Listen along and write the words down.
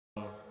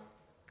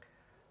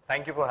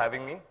Thank you for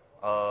having me.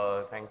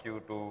 Thank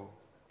you to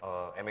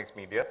MX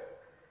Media.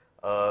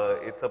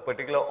 It's a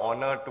particular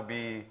honor to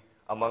be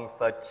among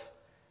such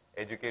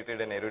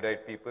educated and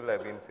erudite people.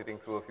 I've been sitting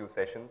through a few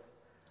sessions.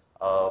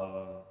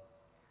 Um,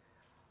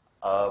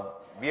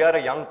 we are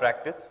a young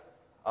practice,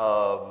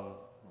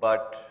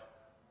 but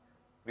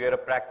we are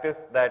a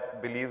practice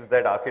that believes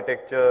that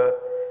architecture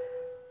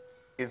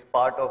is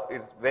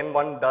when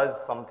one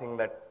does something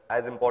that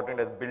as important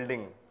as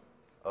building,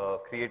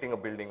 creating a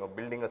building or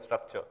building a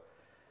structure,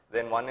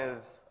 then one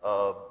is,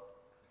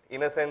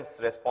 in a sense,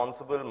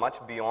 responsible much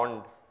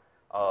beyond,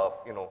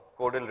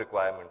 codal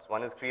requirements.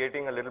 One is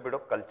creating a little bit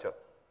of culture,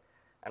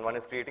 and one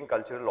is creating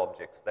cultural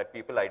objects that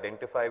people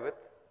identify with.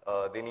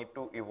 They need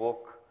to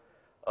evoke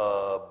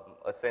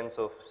a sense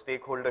of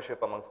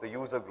stakeholdership amongst the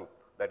user group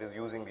that is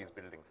using these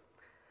buildings.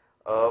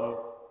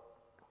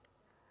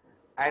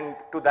 And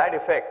to that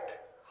effect,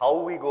 how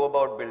we go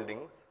about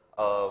buildings,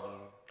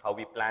 how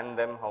we plan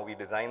them, how we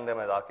design them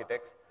as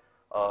architects,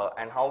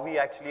 and how we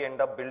actually end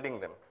up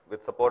building them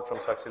with support from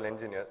structural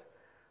engineers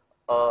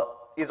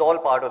is all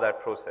part of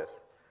that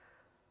process.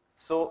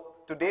 So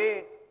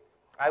today,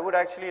 I would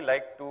actually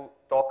like to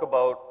talk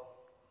about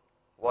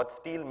what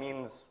steel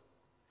means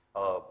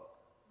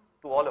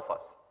to all of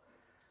us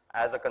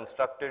as a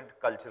constructed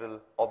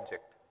cultural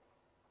object.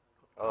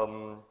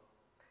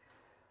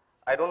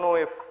 I don't know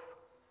if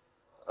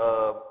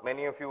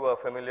many of you are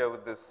familiar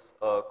with this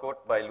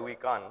quote by Louis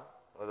Kahn,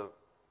 the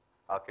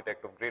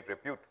architect of great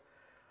repute,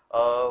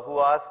 who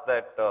asked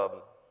that,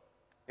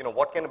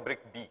 what can a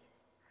brick be?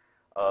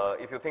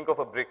 If you think of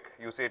a brick,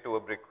 you say to a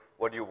brick,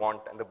 what do you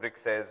want? And the brick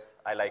says,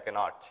 I like an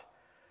arch.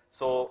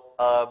 So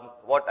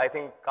what I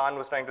think Kahn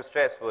was trying to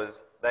stress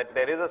was that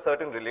there is a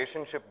certain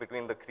relationship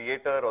between the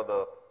creator or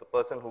the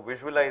person who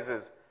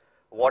visualizes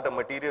what a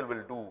material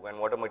will do and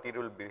what a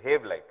material will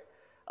behave like.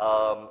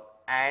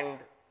 And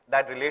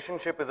that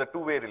relationship is a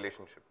two-way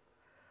relationship.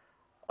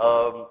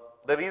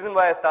 The reason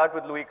why I start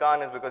with Louis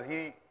Kahn is because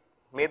he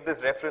made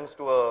this reference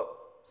to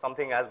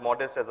something as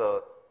modest as a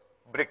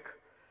brick.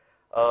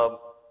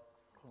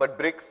 But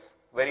bricks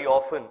very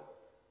often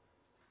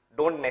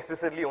don't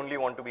necessarily only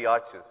want to be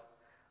arches.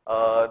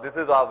 This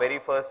is our very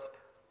first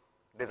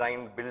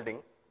designed building.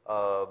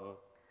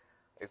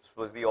 It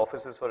was the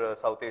offices for a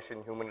South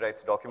Asian Human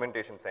Rights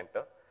Documentation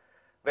Center,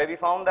 where we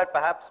found that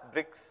perhaps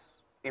bricks,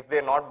 if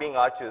they're not being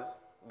arches,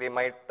 they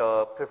might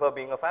prefer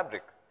being a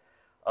fabric.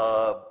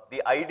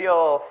 The idea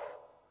of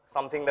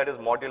something that is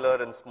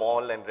modular and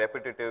small and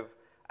repetitive,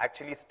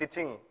 actually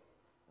stitching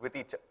with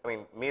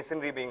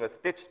masonry being a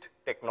stitched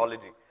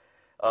technology,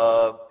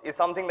 is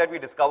something that we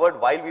discovered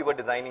while we were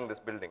designing this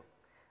building.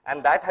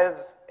 And that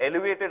has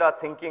elevated our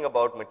thinking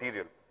about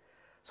material.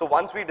 So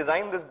once we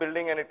designed this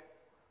building and it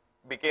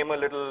became a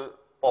little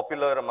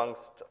popular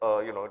amongst,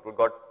 it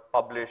got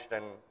published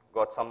and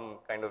got some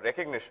kind of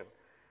recognition,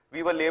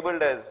 we were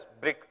labeled as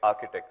brick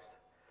architects.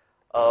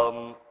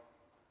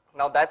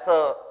 Now that's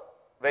a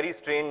very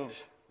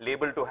strange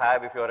label to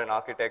have if you're an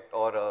architect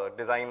or a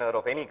designer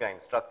of any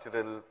kind,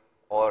 structural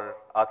or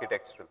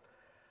architectural.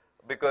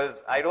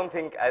 Because I don't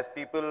think as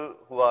people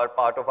who are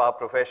part of our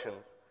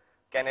professions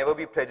can ever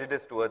be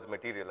prejudiced towards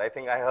material. I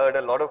think I heard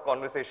a lot of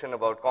conversation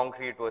about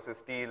concrete versus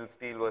steel,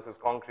 steel versus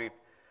concrete.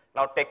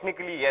 Now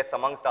technically, yes,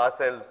 amongst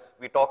ourselves,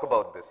 we talk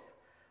about this.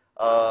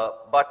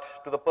 But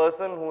to the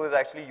person who is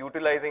actually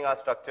utilizing our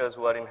structures,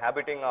 who are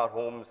inhabiting our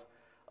homes,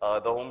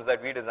 the homes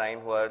that we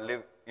design, who are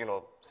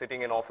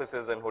sitting in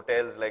offices and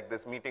hotels like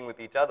this, meeting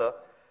with each other,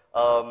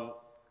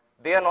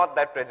 they are not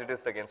that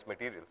prejudiced against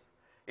materials.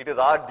 It is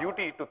our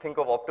duty to think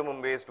of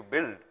optimum ways to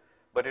build,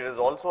 but it is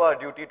also our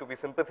duty to be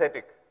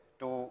sympathetic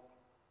to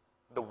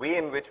the way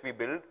in which we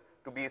build,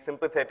 to be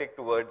sympathetic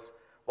towards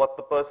what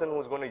the person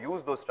who's going to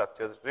use those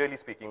structures, really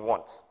speaking,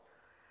 wants.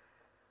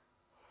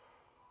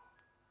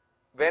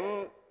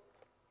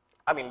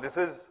 This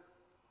is,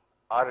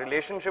 our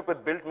relationship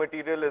with built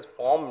material is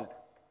formed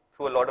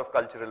through a lot of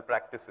cultural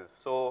practices.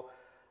 So,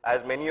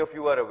 as many of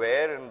you are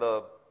aware, in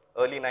the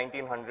early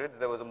 1900s,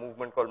 there was a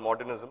movement called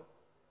modernism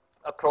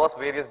across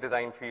various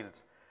design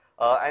fields.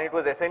 And it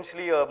was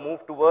essentially a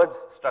move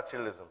towards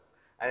structuralism.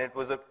 And it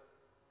was a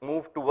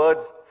move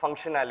towards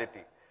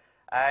functionality.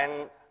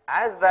 And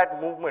as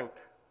that movement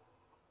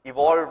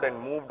evolved and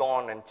moved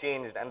on and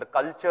changed, and the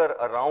culture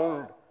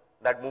around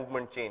that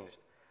movement changed,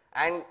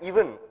 and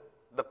even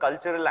the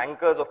cultural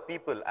anchors of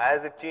people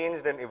as it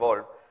changed and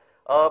evolved,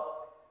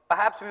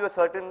 perhaps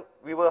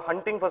we were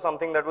hunting for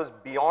something that was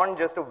beyond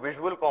just a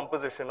visual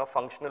composition of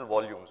functional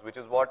volumes, which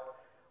is what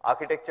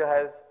architecture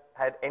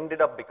had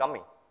ended up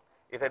becoming.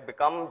 It had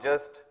become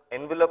just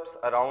envelopes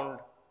around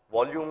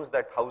volumes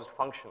that housed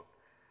function.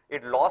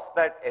 It lost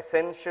that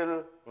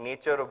essential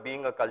nature of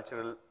being a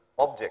cultural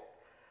object.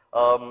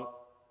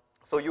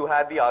 So you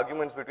had the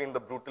arguments between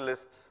the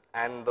brutalists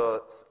and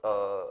the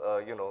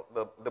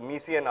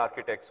Messian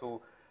architects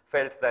who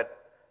felt that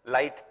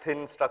light,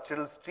 thin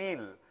structural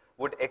steel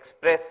would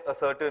express a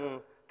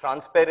certain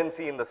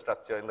transparency in the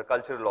structure, in the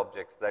cultural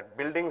objects, that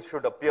buildings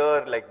should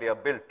appear like they are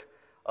built.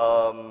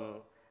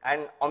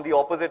 And on the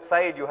opposite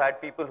side, you had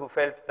people who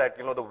felt that,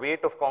 you know, the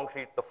weight of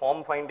concrete, the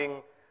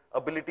form-finding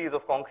abilities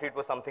of concrete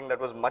was something that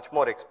was much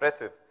more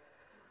expressive.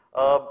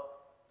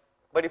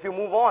 But if you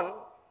move on,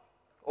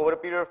 over a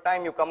period of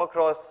time, you come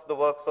across the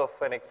works of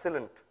an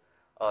excellent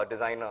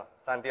designer,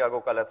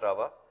 Santiago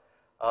Calatrava.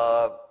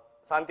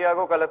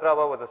 Santiago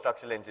Calatrava was a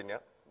structural engineer,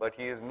 but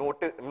he is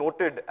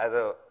noted as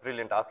a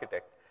brilliant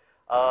architect.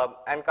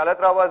 And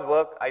Calatrava's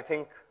work, I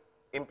think,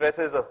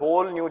 impresses a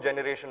whole new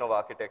generation of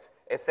architects,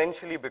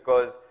 essentially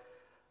because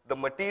the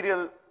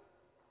material,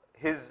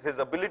 his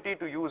ability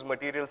to use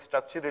material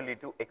structurally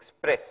to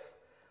express.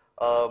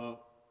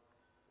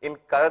 In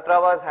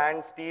Calatrava's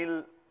hand,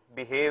 steel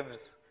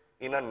behaves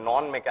in a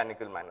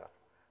non-mechanical manner.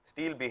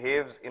 Steel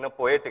behaves in a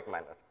poetic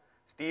manner.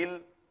 Steel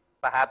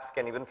perhaps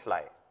can even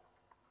fly.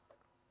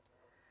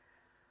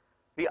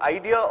 The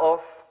idea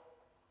of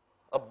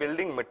a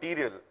building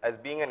material as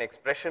being an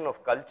expression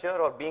of culture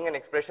or being an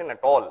expression at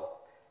all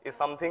is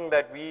something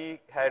that we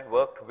had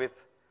worked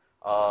with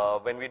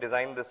when we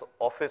designed this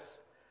office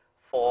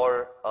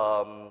for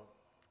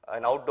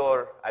an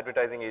outdoor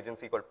advertising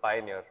agency called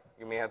Pioneer.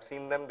 You may have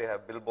seen them. They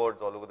have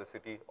billboards all over the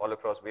city, all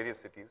across various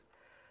cities.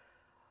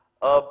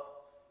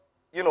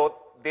 You know,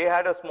 they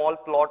had a small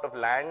plot of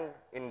land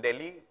in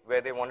Delhi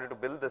where they wanted to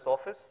build this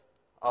office.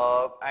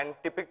 And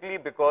typically,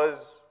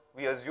 because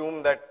we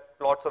assume that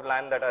plots of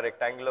land that are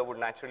rectangular would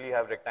naturally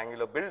have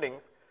rectangular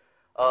buildings,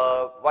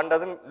 one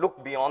doesn't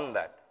look beyond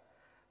that.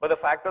 But the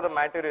fact of the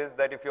matter is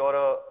that if you're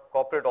a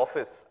corporate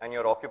office and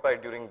you're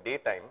occupied during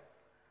daytime,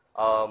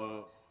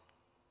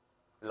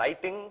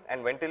 lighting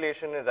and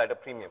ventilation is at a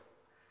premium,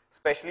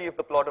 especially if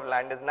the plot of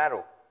land is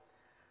narrow.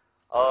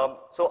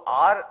 So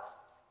our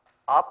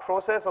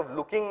process of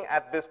looking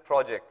at this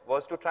project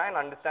was to try and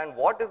understand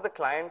what is the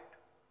client,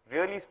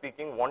 really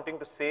speaking, wanting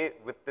to say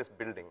with this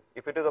building.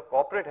 If it is a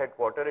corporate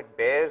headquarter, it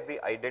bears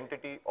the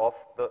identity of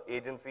the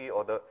agency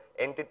or the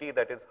entity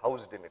that is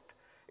housed in it.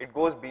 It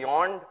goes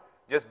beyond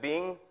just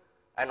being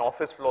an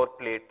office floor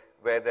plate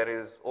where there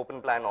is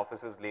open plan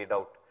offices laid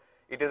out.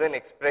 It is an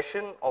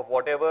expression of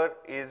whatever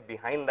is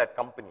behind that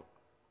company.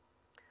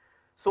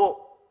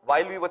 So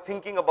while we were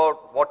thinking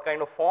about what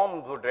kind of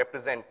forms would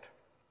represent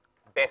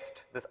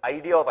best this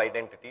idea of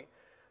identity,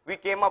 we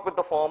came up with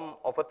the form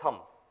of a thumb.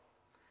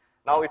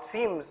 Now it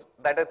seems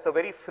that it's a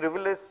very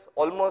frivolous,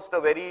 almost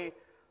a very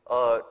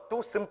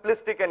too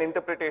simplistic an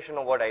interpretation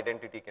of what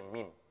identity can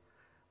mean.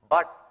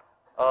 But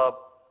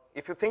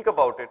if you think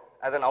about it,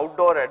 as an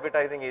outdoor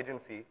advertising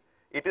agency,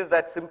 it is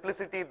that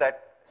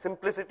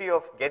simplicity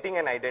of getting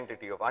an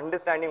identity, of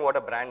understanding what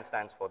a brand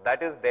stands for.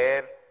 That is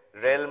their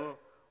realm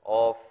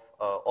of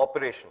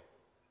operation.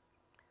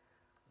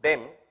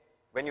 Then,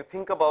 when you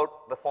think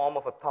about the form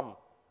of a thumb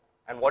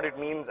and what it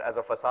means as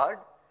a facade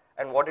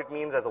and what it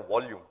means as a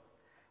volume,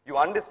 you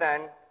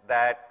understand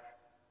that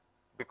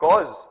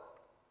because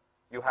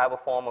you have a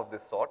form of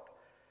this sort,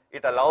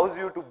 it allows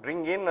you to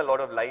bring in a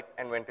lot of light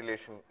and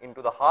ventilation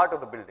into the heart of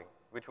the building,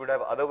 which would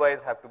have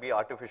otherwise have to be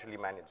artificially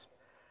managed.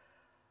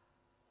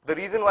 The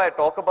reason why I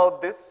talk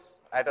about this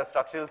at a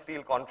structural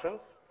steel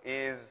conference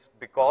is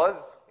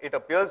because it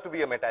appears to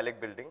be a metallic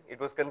building. It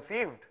was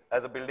conceived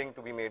as a building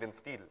to be made in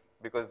steel,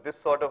 because this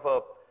sort of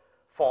a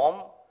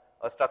form,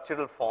 a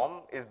structural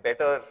form, is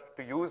better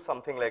to use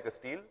something like a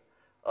steel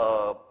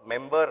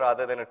member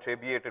rather than a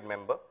trabeated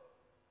member.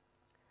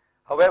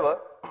 However,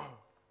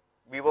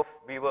 we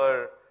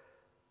were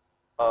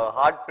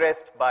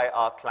hard-pressed by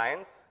our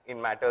clients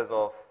in matters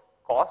of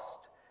cost,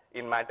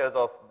 in matters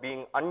of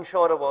being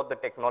unsure about the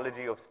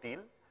technology of steel,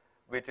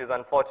 which is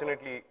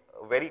unfortunately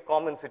a very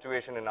common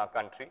situation in our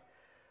country.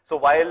 So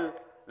while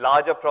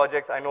larger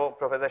projects, I know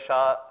Professor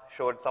Shah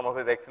showed some of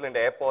his excellent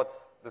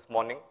airports this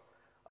morning.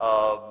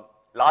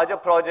 Larger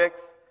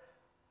projects,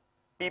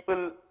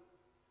 people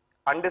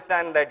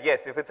understand that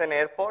yes, if it's an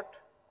airport,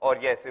 or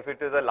yes, if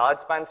it is a large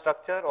span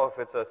structure, or if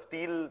it's a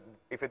steel,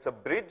 if it's a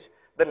bridge,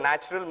 the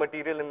natural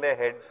material in their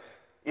head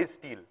is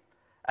steel.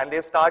 And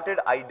they've started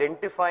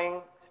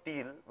identifying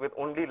steel with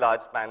only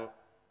large span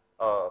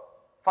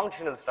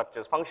functional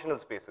structures, functional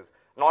spaces,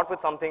 not with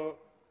something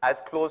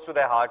as close to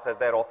their hearts as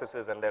their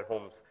offices and their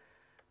homes.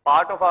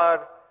 Part of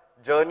our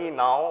journey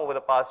now over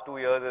the past 2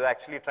 years is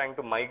actually trying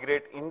to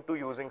migrate into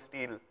using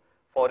steel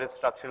for its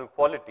structural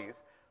qualities,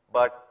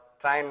 but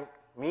try and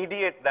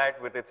mediate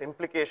that with its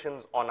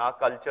implications on our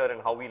culture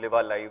and how we live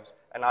our lives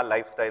and our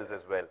lifestyles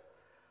as well.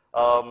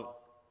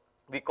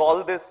 We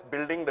call this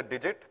building the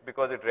digit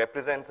because it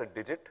represents a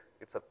digit.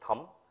 It's a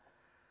thumb.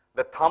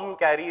 The thumb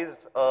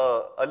carries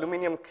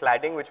aluminum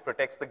cladding which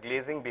protects the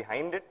glazing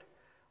behind it.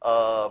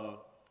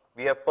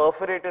 We have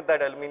perforated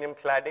that aluminum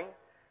cladding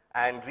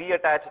and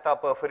reattached our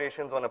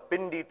perforations on a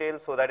pin detail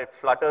so that it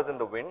flutters in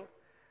the wind.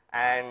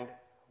 And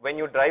when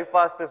you drive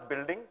past this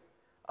building,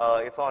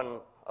 it's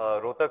on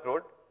Rohtak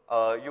Road,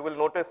 you will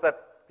notice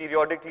that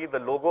periodically the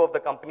logo of the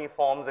company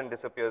forms and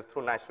disappears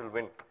through natural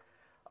wind.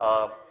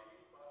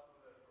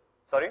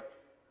 Sorry?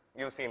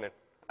 You've seen it.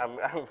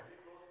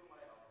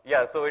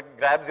 Yeah, so it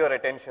grabs your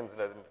attention,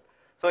 doesn't it?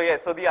 So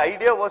yes, so the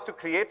idea was to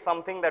create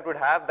something that would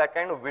have that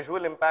kind of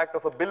visual impact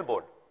of a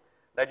billboard.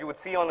 that you would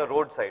see on a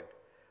roadside.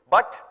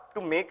 But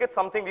to make it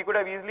something, we could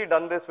have easily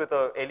done this with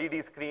a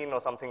LED screen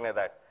or something like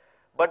that.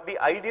 But the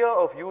idea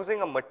of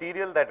using a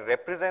material that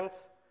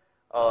represents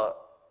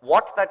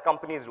what that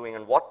company is doing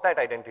and what that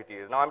identity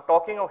is. Now, I'm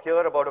talking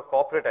here about a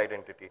corporate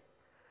identity.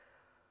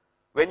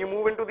 When you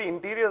move into the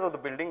interiors of the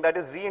building, that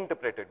is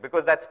reinterpreted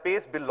because that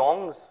space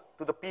belongs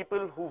to the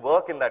people who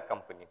work in that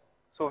company.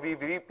 So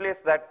we've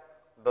replaced that,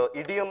 the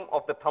idiom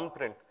of the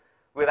thumbprint,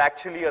 with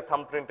actually a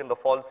thumbprint in the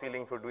false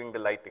ceiling for doing the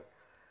lighting.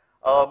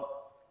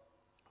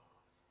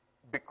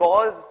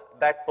 Because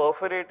that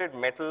perforated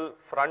metal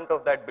front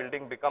of that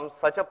building becomes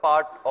such a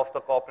part of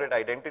the corporate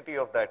identity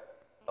of that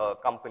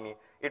company,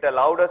 it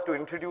allowed us to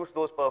introduce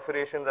those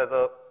perforations as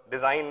a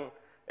design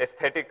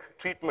aesthetic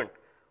treatment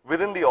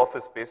within the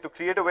office space to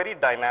create a very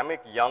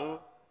dynamic, young,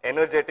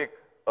 energetic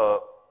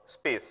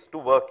space to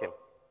work in.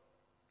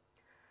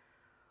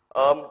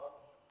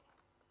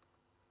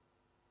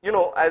 You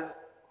know, as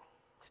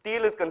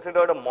steel is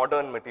considered a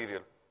modern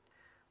material,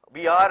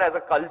 we are as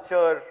a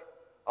culture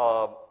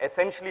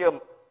essentially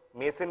a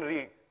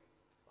masonry,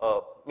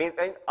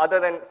 other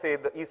than say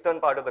the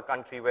eastern part of the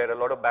country where a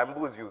lot of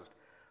bamboo is used.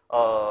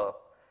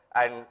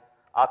 And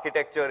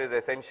architecture is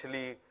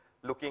essentially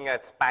looking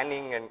at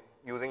spanning and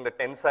using the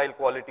tensile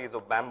qualities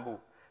of bamboo.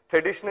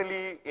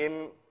 Traditionally,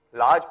 in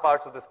large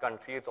parts of this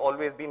country, it's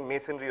always been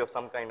masonry of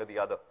some kind or the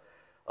other,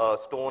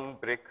 stone,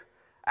 brick.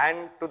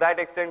 And to that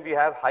extent, we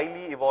have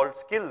highly evolved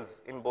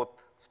skills in both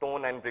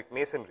stone and brick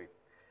masonry.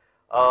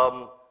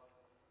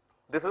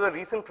 This is a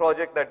recent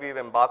project that we've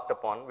embarked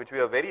upon, which we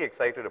are very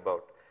excited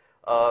about.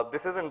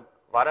 This is in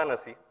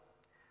Varanasi.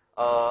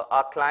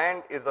 Our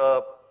client is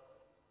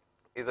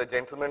a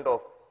gentleman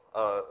of,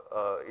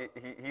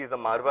 he is a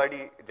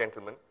Marwadi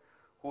gentleman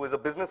who is a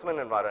businessman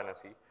in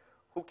Varanasi,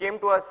 who came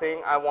to us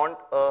saying, I want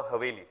a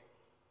Haveli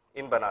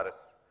in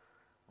Banaras.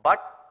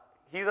 But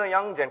he's a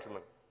young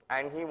gentleman,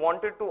 and he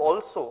wanted to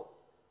also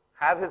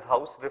have his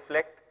house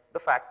reflect the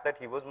fact that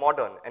he was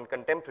modern and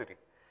contemporary,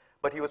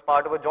 but he was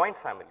part of a joint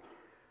family.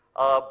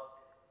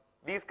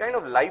 These kind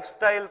of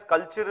lifestyles,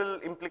 cultural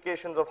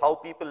implications of how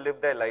people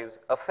live their lives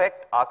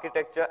affect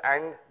architecture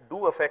and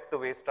do affect the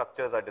way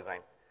structures are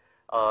designed.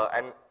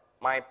 And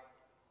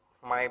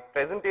my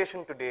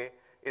presentation today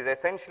is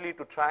essentially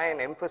to try and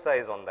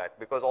emphasize on that,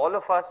 because all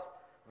of us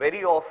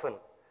very often,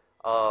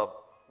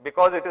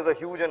 because it is a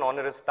huge and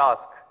onerous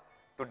task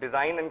to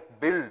design and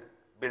build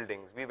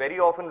buildings, we very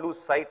often lose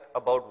sight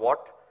about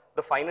what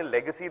the final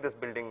legacy these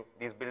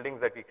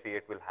buildings that we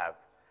create will have,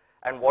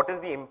 and what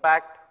is the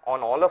impact on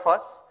all of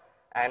us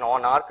and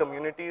on our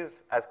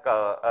communities as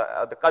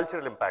the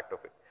cultural impact of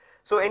it.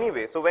 So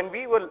anyway, so when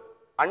we were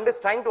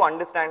trying to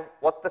understand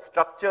what the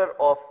structure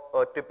of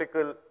a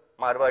typical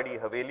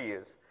Marwadi Haveli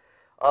is,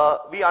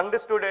 we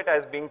understood it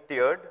as being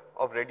tiered,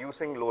 of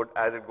reducing load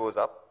as it goes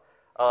up,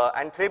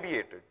 and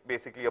trabeated,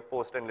 basically a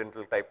post and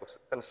lintel type of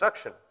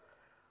construction.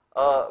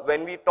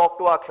 When we talked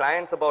to our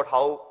clients about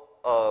how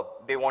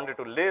they wanted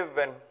to live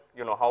and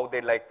how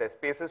they like their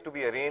spaces to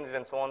be arranged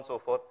and so on and so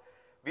forth,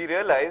 we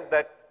realized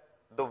that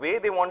the way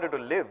they wanted to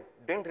live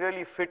didn't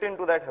really fit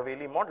into that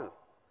Haveli model,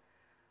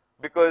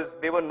 because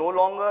they were no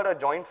longer a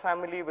joint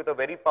family with a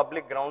very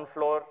public ground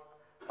floor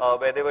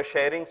where they were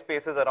sharing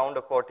spaces around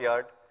a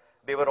courtyard.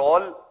 They were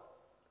all,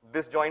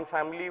 this joint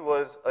family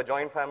was a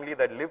joint family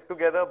that lived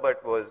together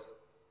but was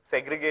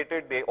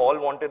segregated. They all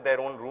wanted their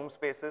own room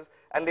spaces,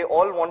 and they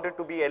all wanted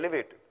to be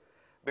elevated,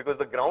 because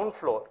the ground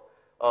floor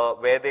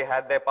where they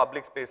had their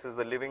public spaces,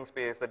 the living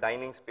space, the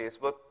dining space,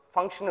 were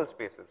functional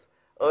spaces.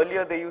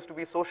 Earlier, they used to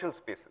be social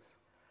spaces.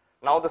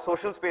 Now the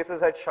social spaces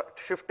had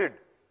shifted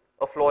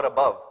a floor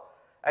above,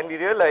 and we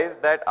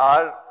realized that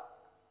our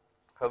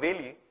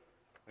Haveli,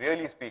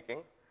 really speaking,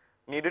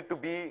 needed to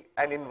be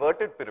an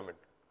inverted pyramid,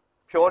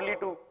 purely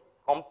to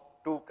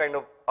kind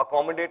of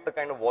accommodate the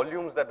kind of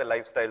volumes that the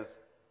lifestyles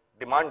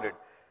demanded.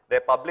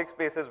 Their public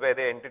spaces where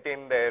they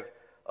entertained their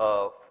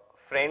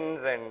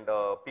friends and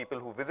people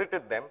who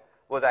visited them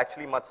was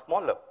actually much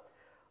smaller.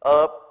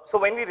 So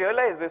when we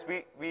realized this,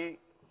 we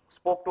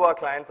spoke to our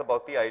clients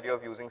about the idea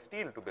of using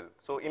steel to build.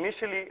 So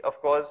initially,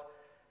 of course,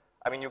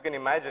 I mean, you can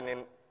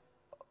imagine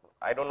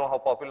I don't know how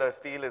popular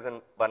steel is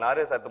in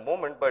Banaras at the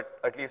moment, but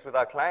at least with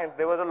our clients,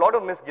 there was a lot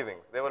of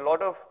misgivings. There were a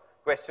lot of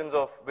questions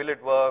of, will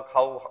it work?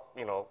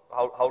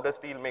 How does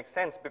steel make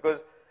sense?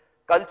 Because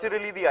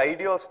culturally, the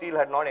idea of steel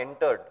had not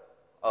entered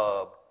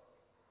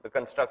the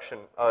construction,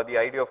 the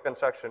idea of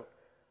construction,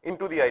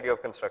 into the idea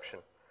of construction.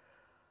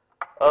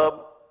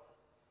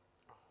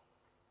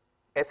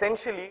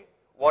 Essentially,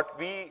 what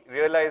we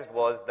realized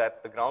was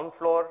that the ground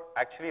floor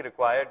actually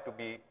required to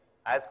be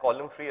as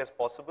column-free as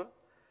possible,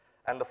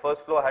 and the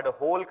first floor had a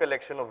whole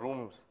collection of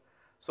rooms.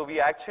 So we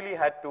actually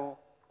had to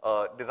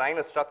design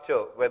a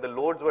structure where the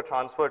loads were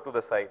transferred to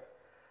the side.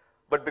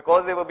 But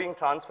because they were being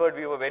transferred,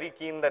 we were very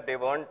keen that they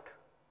weren't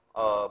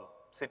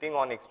sitting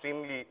on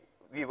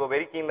we were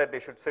very keen that they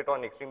should sit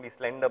on extremely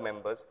slender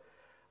members.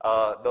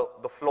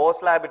 The floor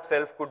slab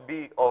itself could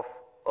be of,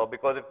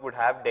 because it would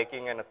have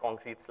decking and a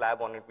concrete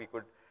slab on it, we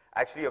could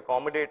actually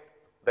accommodate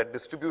that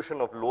distribution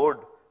of load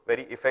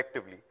very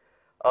effectively.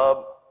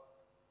 Uh,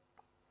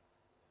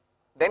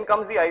 then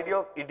comes the idea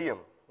of idiom.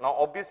 Now,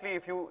 obviously,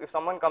 if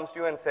someone comes to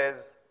you and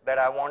says that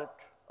I want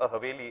a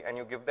Haveli and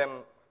you give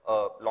them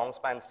a long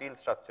span steel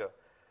structure,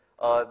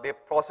 they're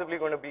possibly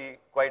going to be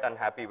quite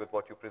unhappy with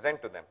what you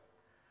present to them.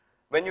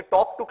 When you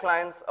talk to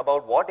clients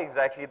about what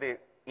exactly they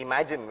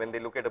imagine when they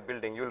look at a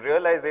building, you'll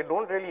realize they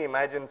don't really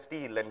imagine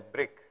steel and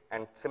brick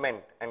and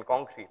cement and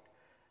concrete.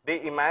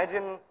 They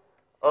imagine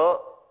a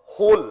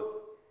whole,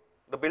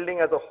 the building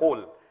as a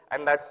whole.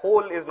 And that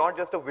whole is not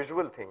just a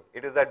visual thing.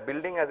 It is that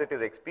building as it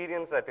is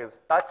experienced, that is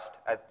touched,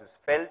 as it is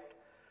felt.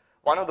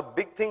 One of the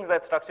big things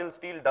that structural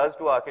steel does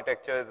to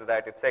architecture is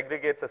that it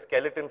segregates a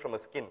skeleton from a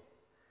skin.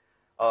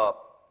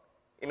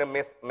 In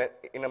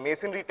a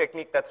masonry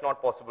technique, that's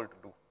not possible to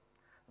do.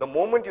 The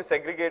moment you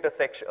segregate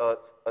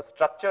a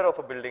structure of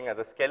a building as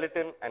a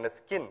skeleton and a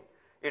skin,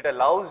 it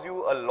allows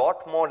you a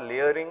lot more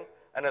layering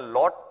and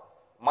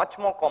much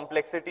more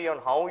complexity on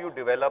how you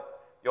develop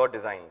your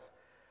designs.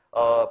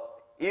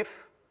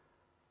 If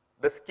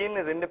the skin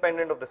is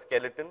independent of the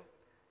skeleton,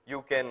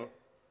 you can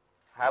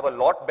have a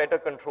lot better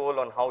control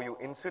on how you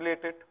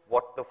insulate it,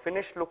 what the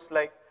finish looks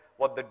like,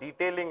 what the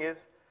detailing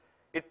is.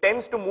 It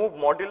tends to move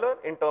modular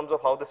in terms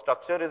of how the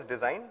structure is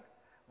designed,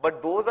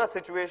 but those are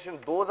situations,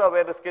 those are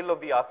where the skill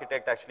of the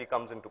architect actually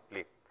comes into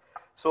play.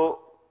 So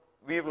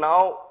we've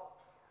now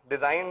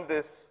designed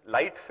this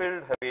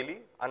light-filled Haveli,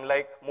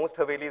 unlike most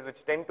Havelis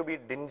which tend to be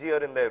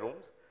dingier in their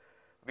rooms.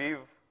 We've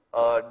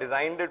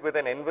designed it with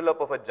an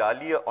envelope of a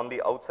jali on the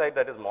outside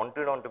that is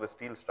mounted onto the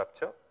steel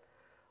structure.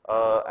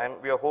 And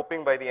we are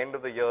hoping by the end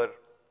of the year,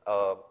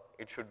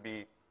 it should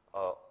be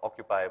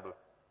occupiable.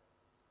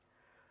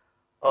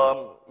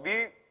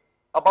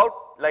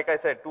 Like I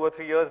said, 2 or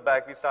 3 years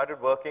back, we started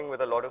working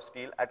with a lot of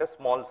steel at a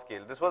small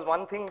scale. This was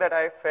one thing that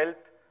I felt,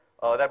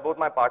 that both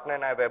my partner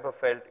and I have ever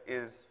felt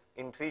is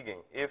intriguing.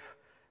 If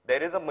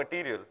there is a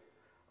material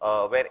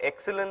where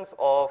excellence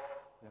of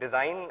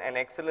design and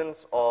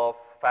excellence of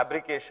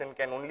fabrication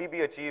can only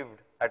be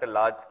achieved at a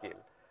large scale,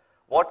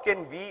 what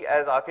can we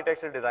as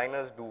architectural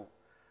designers do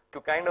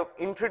to kind of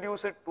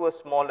introduce it to a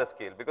smaller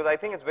scale? Because I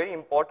think it's very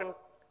important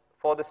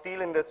for the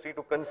steel industry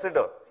to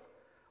consider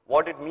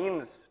what it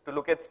means to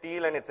look at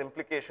steel and its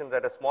implications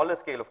at a smaller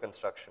scale of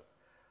construction.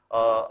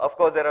 Of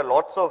course, there are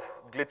lots of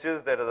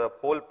glitches. There is a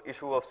whole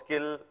issue of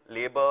skill,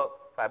 labor,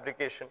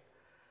 fabrication,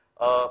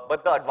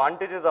 but the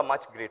advantages are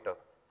much greater.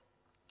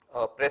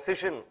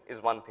 Precision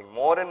is one thing.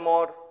 More and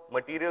more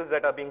materials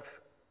that are being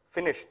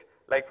finished,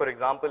 like for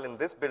example in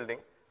this building,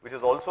 which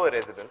is also a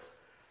residence,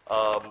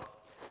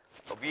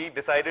 we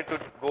decided to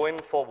go in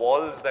for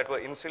walls that were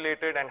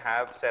insulated and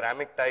have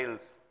ceramic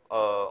tiles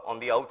on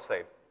the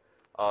outside.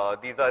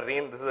 This is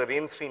a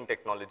rain screen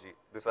technology.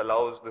 This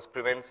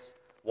prevents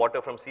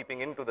water from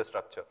seeping into the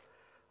structure.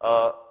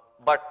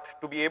 But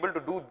to be able to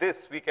do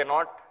this, we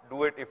cannot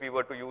do it if we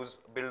were to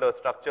build a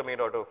structure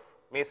made out of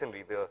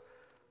masonry.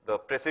 The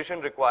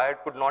precision required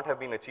could not have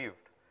been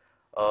achieved.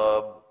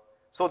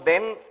 So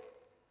then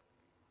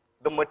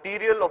the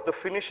material of the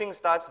finishing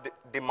starts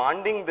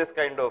demanding this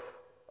kind of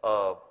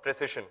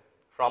precision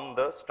from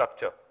the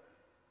structure.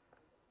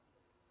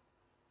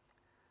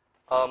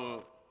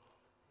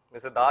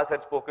 Mr. Das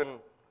had spoken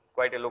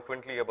quite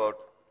eloquently about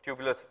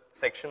tubular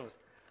sections.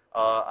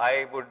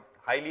 I would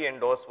highly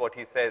endorse what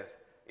he says,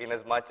 in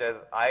as much as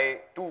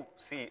I too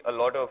see a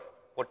lot of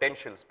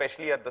potential,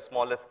 especially at the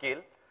smaller scale,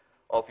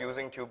 of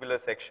using tubular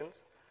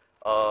sections,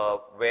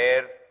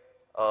 where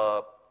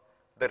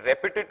the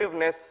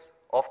repetitiveness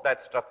of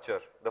that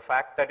structure, the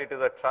fact that it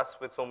is a truss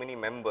with so many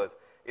members,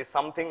 is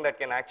something that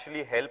can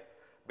actually help,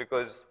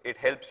 because it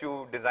helps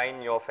you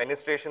design your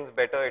fenestrations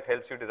better, it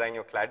helps you design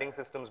your cladding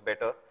systems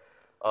better.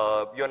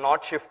 You're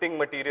not shifting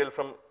material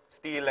from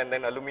steel and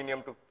then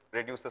aluminum to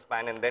reduce the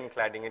span and then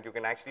cladding it. You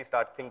can actually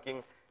start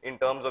thinking in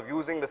terms of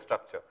using the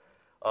structure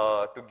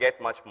to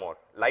get much more.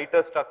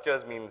 Lighter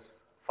structures means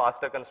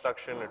faster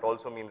construction. It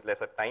also means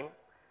lesser time.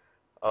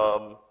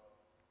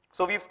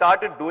 So we've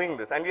started doing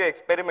this, and we are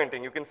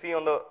experimenting. You can see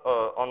on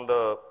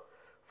the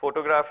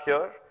photograph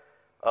here,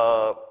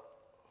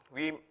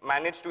 we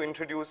managed to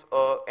introduce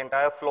an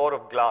entire floor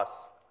of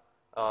glass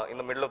in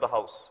the middle of the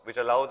house, which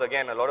allows,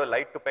 again, a lot of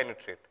light to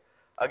penetrate.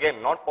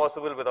 Again, not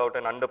possible without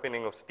an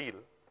underpinning of steel.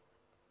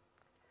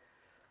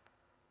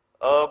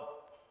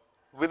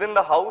 Within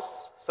the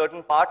house,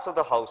 certain parts of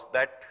the house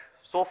that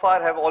so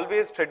far have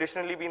always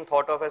traditionally been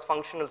thought of as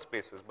functional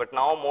spaces, but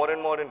now more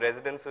and more in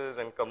residences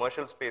and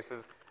commercial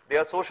spaces, they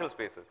are social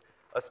spaces.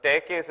 A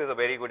staircase is a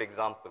very good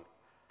example.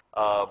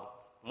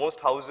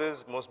 Most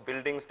houses, most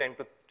buildings tend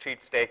to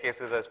treat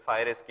staircases as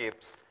fire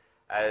escapes,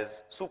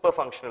 as super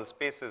functional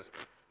spaces.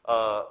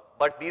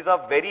 But these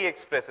are very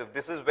expressive.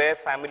 This is where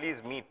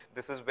families meet.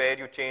 This is where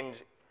you change,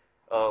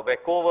 where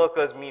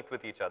co-workers meet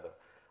with each other.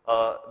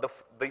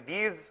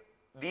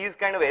 These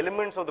kind of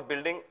elements of the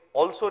building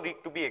also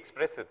need to be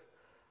expressive,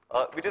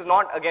 which is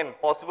not, again,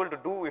 possible to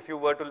do if you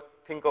were to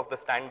think of the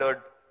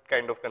standard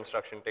kind of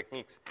construction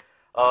techniques.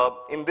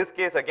 In this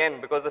case,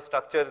 again, because the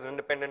structure is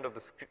independent of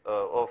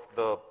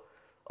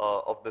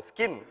the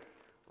skin,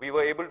 we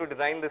were able to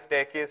design the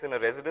staircase in a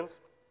residence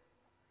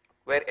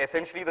where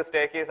essentially the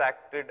staircase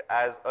acted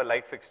as a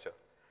light fixture.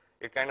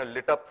 It kind of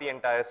lit up the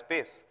entire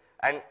space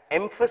and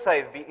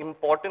emphasized the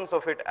importance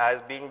of it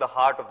as being the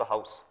heart of the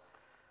house.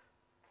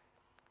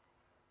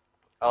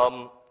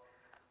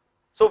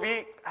 So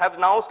we have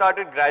now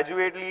started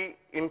gradually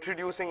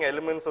introducing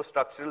elements of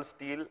structural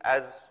steel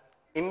as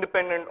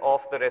independent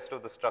of the rest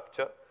of the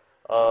structure.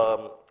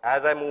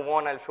 As I move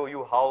on, I'll show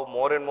you how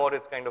more and more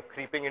is kind of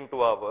creeping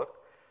into our work.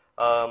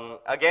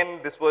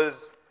 Again, this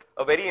was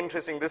a very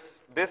interesting,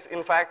 this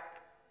in fact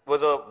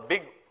was a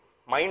big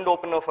mind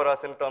opener for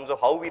us in terms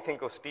of how we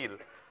think of steel.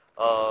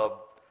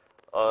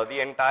 The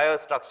entire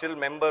structural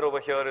member over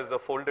here is a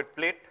folded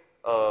plate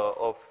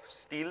of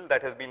steel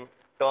that has been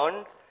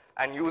turned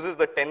and uses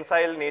the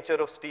tensile nature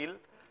of steel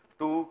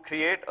to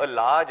create a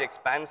large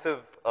expansive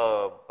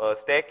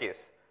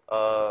staircase,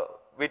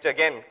 which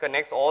again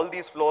connects all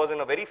these floors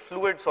in a very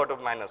fluid sort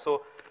of manner.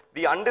 So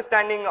the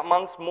understanding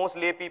amongst most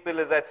lay people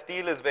is that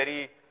steel is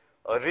very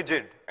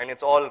rigid and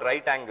it's all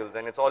right angles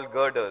and it's all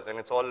girders and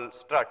it's all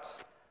struts.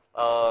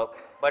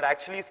 But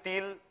actually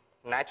steel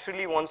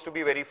naturally wants to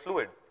be very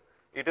fluid.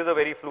 It is a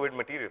very fluid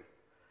material.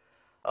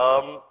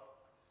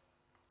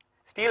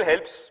 Steel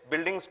helps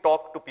buildings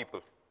talk to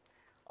people.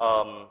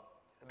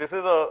 This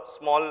is a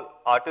small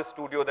artist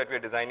studio that we're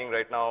designing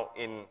right now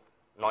in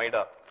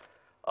Noida,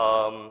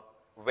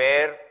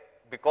 where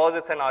because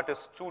it's an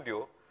artist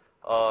studio,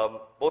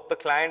 both the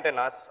client and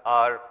us,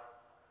 our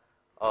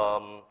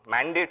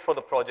mandate for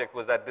the project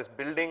was that this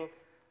building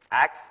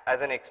acts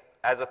as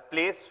a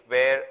place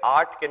where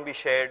art can be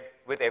shared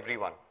with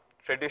everyone.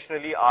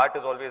 Traditionally, art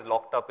is always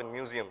locked up in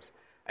museums,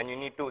 and you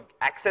need to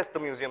access the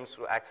museums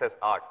to access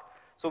art.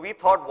 So we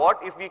thought, what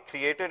if we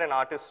created an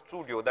artist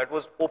studio that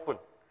was open,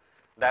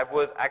 that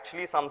was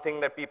actually something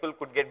that people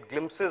could get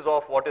glimpses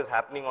of what is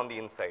happening on the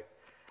inside.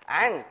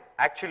 And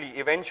actually,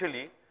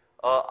 eventually,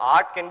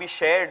 art can be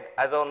shared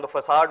as on the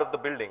facade of the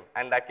building,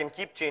 and that can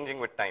keep changing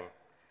with time.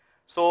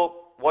 So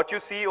what you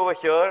see over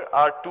here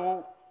are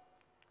two,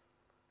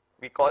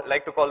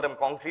 like to call them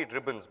concrete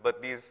ribbons,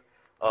 but these,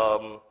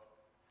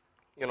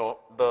 you know,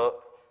 the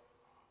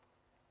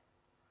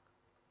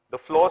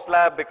floor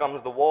slab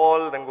becomes the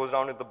wall, then goes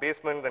down to the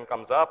basement, then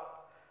comes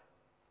up.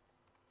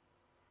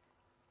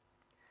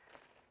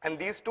 And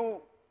these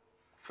two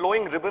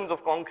flowing ribbons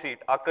of concrete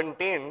are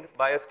contained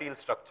by a steel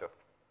structure.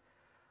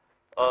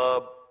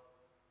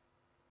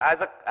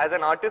 As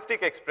an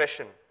artistic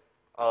expression,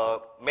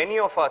 many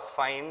of us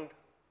find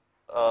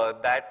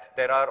that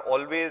there are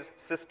always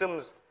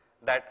systems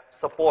that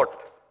support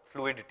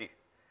fluidity.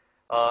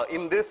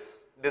 In this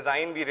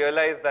design, we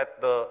realized that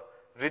the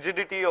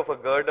rigidity of a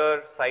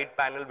girder side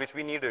panel, which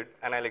we needed,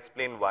 and I'll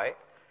explain why,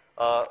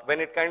 when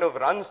it kind of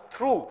runs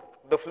through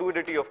the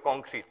fluidity of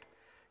concrete,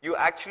 you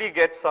actually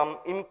get some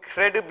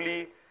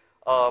incredibly,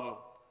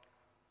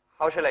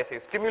 how shall I say,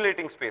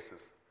 stimulating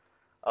spaces.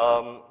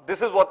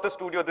 This is what the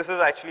studio, this is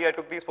actually, I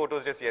took these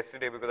photos just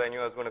yesterday because I knew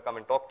I was going to come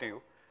and talk to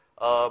you.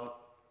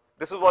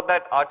 This is what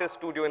that artist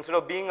studio, instead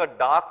of being a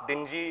dark,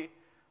 dingy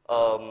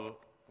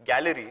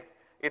gallery,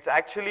 it's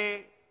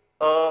actually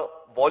a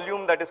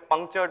volume that is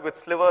punctured with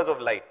slivers of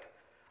light.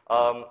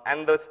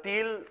 And the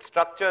steel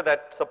structure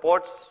that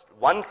supports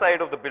one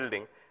side of the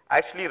building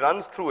actually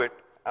runs through it,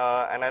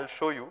 and I'll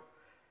show you,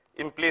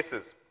 in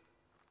places.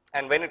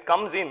 And when it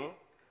comes in,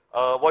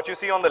 what you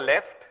see on the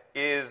left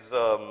is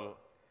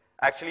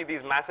actually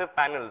these massive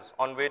panels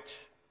on which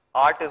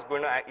art is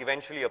going to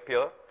eventually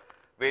appear.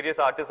 Various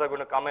artists are going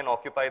to come and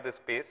occupy this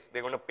space.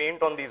 They're going to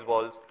paint on these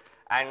walls,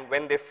 and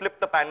when they flip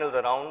the panels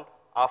around,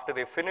 after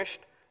they've finished,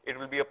 it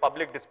will be a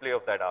public display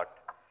of that art.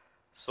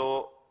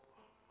 So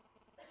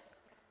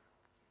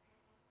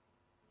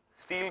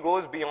steel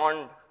goes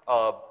beyond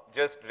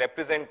just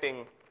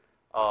representing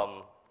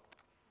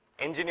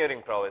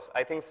engineering prowess.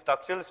 I think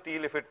structural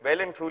steel, if it well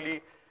and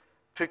truly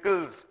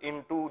trickles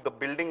into the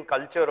building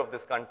culture of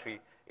this country,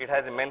 it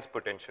has immense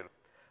potential.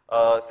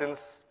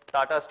 Since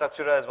Tata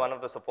Structura is one of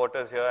the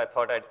supporters here, I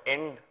thought I'd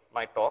end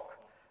my talk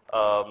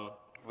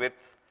with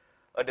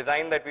a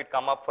design that we'd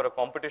come up for a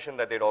competition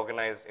that they'd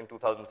organized in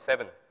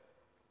 2007.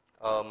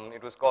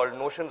 It was called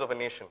Notions of a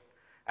Nation,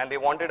 and they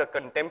wanted a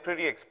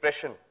contemporary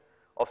expression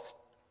of,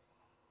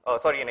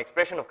 an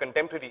expression of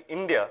contemporary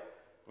India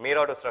made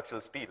out of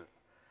structural steel.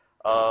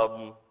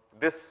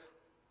 This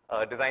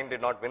design did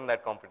not win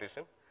that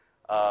competition,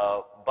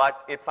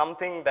 but it's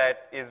something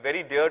that is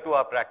very dear to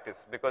our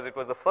practice because it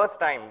was the first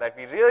time that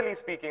we really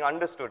speaking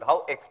understood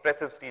how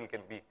expressive steel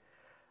can be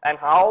and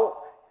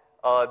how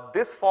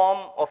this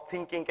form of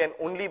thinking can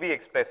only be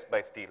expressed by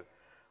steel.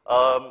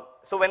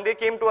 So when they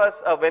came to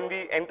us, when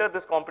we entered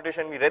this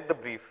competition, we read the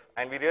brief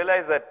and we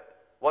realized that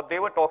what they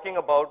were talking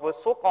about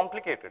was so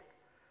complicated.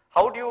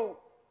 How do you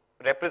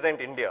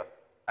represent India?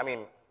 I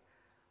mean,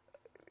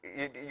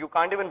 you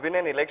can't even win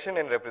an election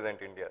and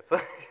represent India.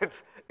 So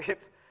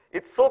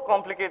it's so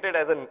complicated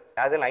as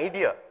an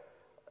idea,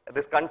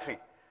 this country.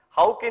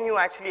 How can you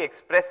actually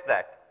express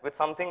that with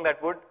something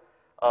that would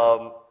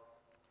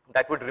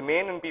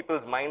remain in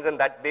people's minds and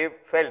that they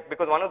felt?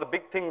 Because one of the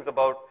big things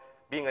about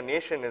being a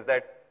nation is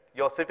that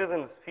your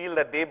citizens feel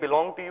that they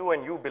belong to you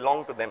and you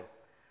belong to them.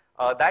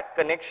 That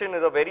connection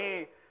is a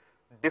very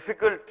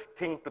difficult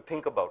thing to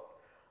think about.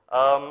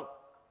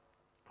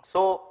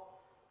 So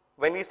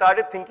when we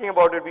started thinking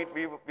about it,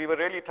 we were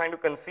really trying to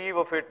conceive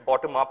of it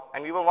bottom up,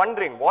 and we were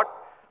wondering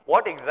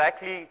what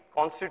exactly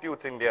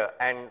constitutes India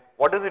and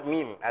what does it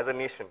mean as a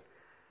nation.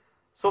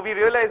 So we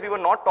realized we were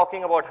not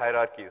talking about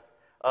hierarchies.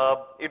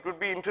 It would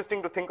be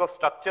interesting to think of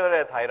structure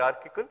as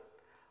hierarchical,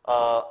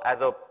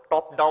 as a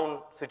top-down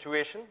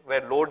situation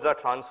where loads are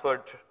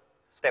transferred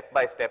step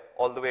by step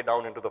all the way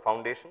down into the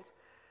foundations.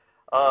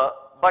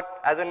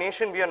 But as a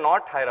nation, we are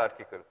not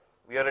hierarchical.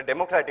 We are a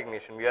democratic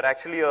nation. We are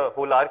actually a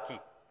holarchy,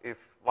 if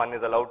one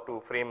is allowed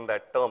to frame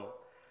that term.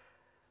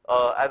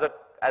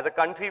 As a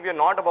country, we are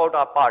not about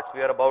our parts.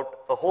 We are about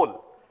a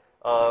whole.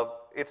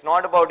 It's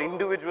not about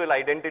individual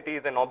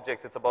identities and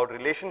objects. It's about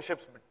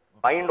relationships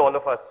bind all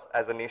of us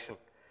as a nation.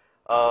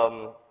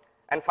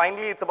 And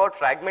finally, it's about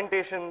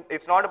fragmentation.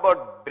 It's not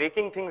about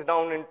breaking things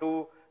down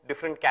into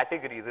different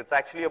categories. It's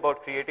actually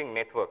about creating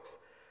networks.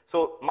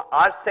 So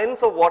our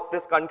sense of what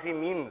this country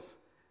means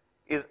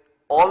is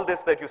all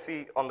this that you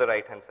see on the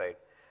right-hand side.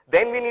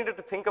 Then we needed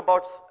to think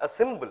about a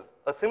symbol.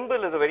 A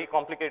symbol is a very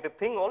complicated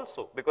thing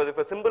also, because if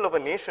a symbol of a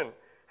nation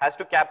has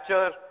to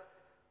capture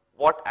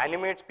what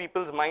animates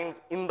people's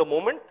minds in the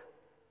moment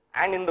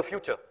and in the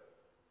future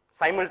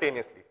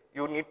simultaneously,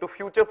 you need to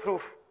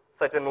future-proof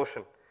such a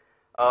notion.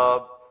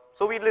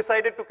 So we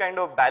decided to kind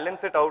of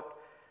balance it out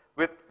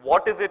with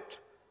what is it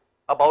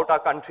about our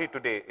country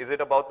today? Is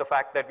it about the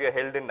fact that we are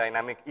held in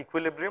dynamic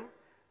equilibrium?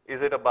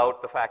 Is it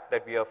about the fact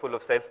that we are full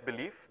of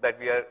self-belief, that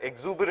we are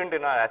exuberant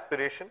in our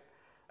aspiration?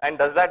 And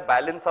does that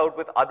balance out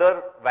with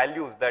other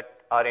values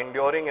that are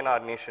enduring in our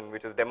nation,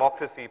 which is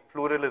democracy,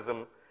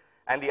 pluralism,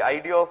 and the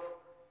idea of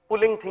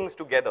pulling things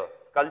together,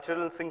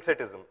 cultural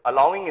syncretism,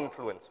 allowing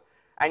influence,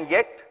 and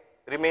yet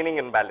remaining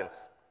in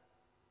balance?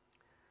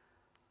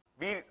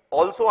 We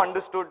also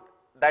understood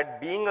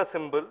that being a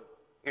symbol,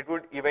 it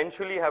would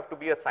eventually have to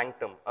be a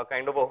sanctum, a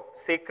kind of a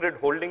sacred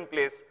holding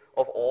place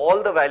of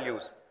all the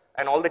values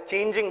and all the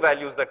changing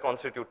values that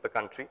constitute the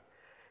country.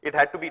 It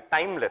had to be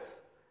timeless.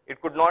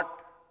 It could not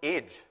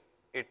age.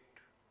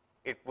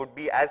 It would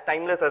be as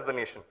timeless as the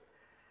nation.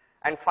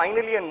 And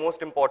finally, and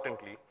most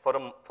importantly,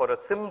 for a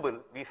symbol,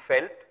 we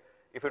felt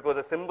if it was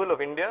a symbol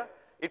of India,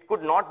 it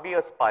could not be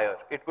a spire.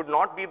 It could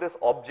not be this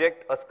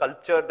object, a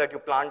sculpture that you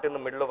plant in the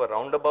middle of a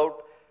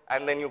roundabout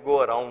and then you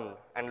go around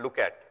and look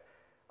at.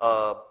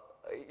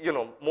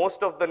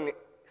 Most of the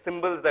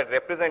symbols that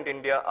represent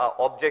India are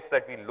objects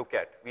that we look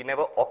at. We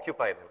never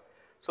occupy them.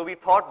 So we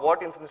thought,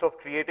 what instead of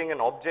creating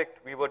an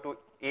object, we were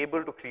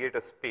able to create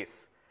a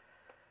space.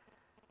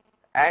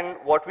 And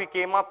what we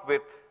came up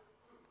with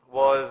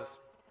was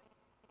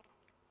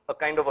a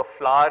kind of a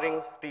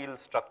flowering steel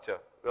structure.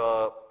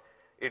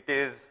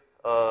 It's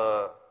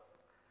a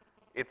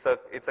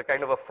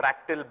kind of a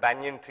fractal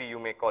banyan tree, you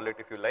may call it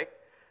if you like.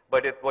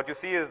 But what you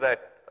see is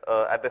that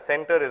at the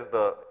center is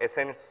the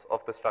essence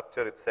of the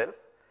structure itself.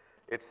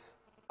 It's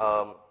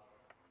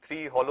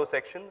 3 hollow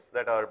sections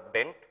that are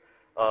bent.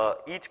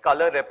 Each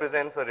color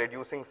represents a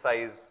reducing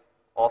size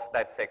of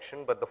that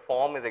section, but the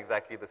form is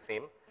exactly the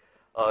same.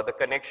 The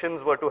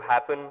connections were to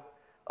happen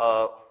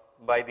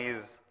by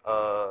this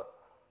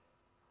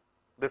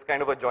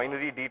kind of a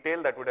joinery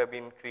detail that would have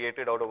been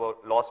created out of a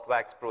lost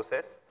wax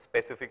process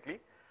specifically.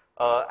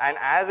 And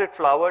as it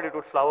flowered, it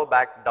would flower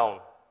back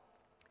down.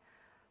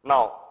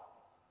 Now,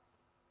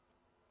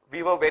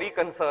 we were very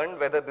concerned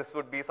whether this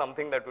would be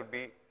something that would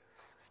be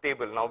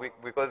stable. Now,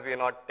 because we are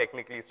not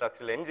technically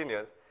structural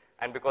engineers,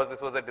 and because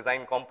this was a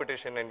design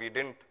competition and we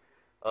didn't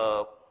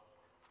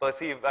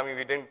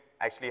we didn't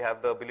actually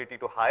have the ability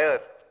to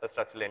hire a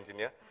structural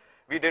engineer,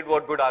 we did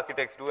what good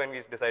architects do and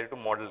we decided to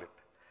model it.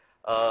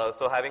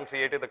 So having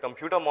created the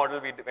computer model,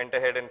 we went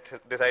ahead and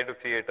decided to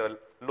create a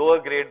lower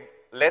grade,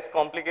 less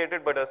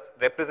complicated, but a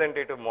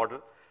representative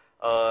model.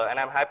 And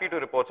I'm happy to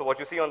report, so what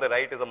you see on the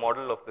right is a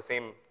model of the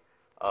same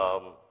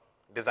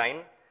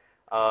design.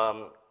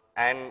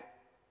 And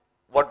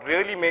what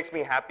really makes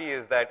me happy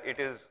is that it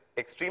is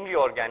extremely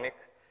organic.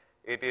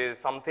 It is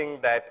something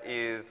that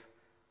is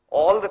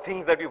all the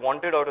things that we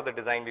wanted out of the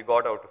design, we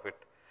got out of it.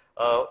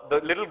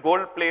 The little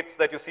gold plates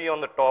that you see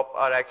on the top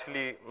are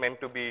actually meant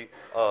to be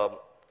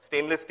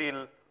stainless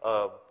steel,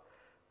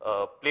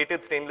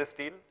 plated stainless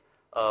steel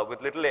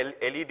with little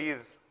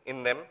LEDs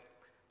in them,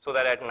 so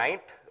that at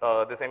night,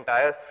 this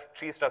entire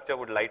tree structure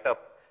would light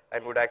up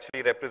and would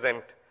actually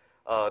represent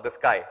the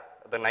sky,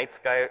 the night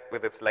sky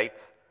with its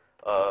lights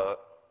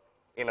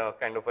in a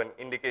kind of an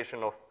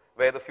indication of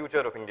where the future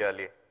of India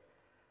lay.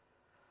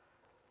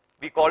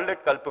 We called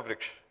it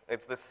Kalpavriksha.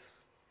 It's this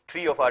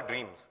tree of our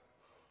dreams.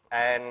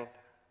 And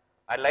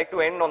I'd like to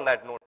end on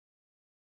that note.